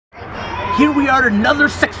Here we are at another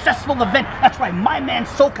successful event. That's right, my man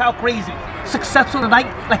SoCal Crazy. Successful tonight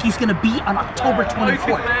like he's gonna be on October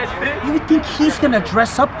 24th. You think he's gonna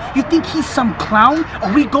dress up? You think he's some clown?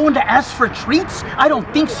 Are we going to ask for treats? I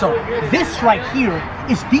don't think so. This right here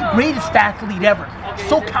is the greatest athlete ever.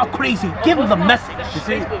 SoCal Crazy, give him the message. You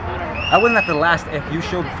see, I wasn't at the last FU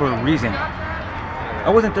show for a reason. I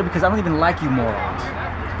wasn't there because I don't even like you morons.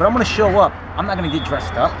 But I'm gonna show up. I'm not gonna get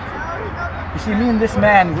dressed up. You see, me and this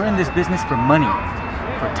man, we're in this business for money,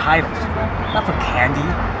 for titles, not for candy,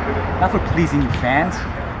 not for pleasing you fans.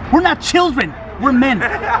 We're not children, we're men.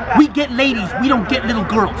 We get ladies, we don't get little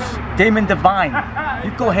girls. Damon Devine,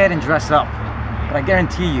 you go ahead and dress up. But I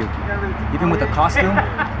guarantee you, even with a costume,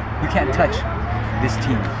 you can't touch this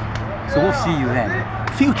team. So we'll see you then.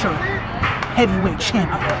 Future heavyweight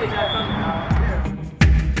champion.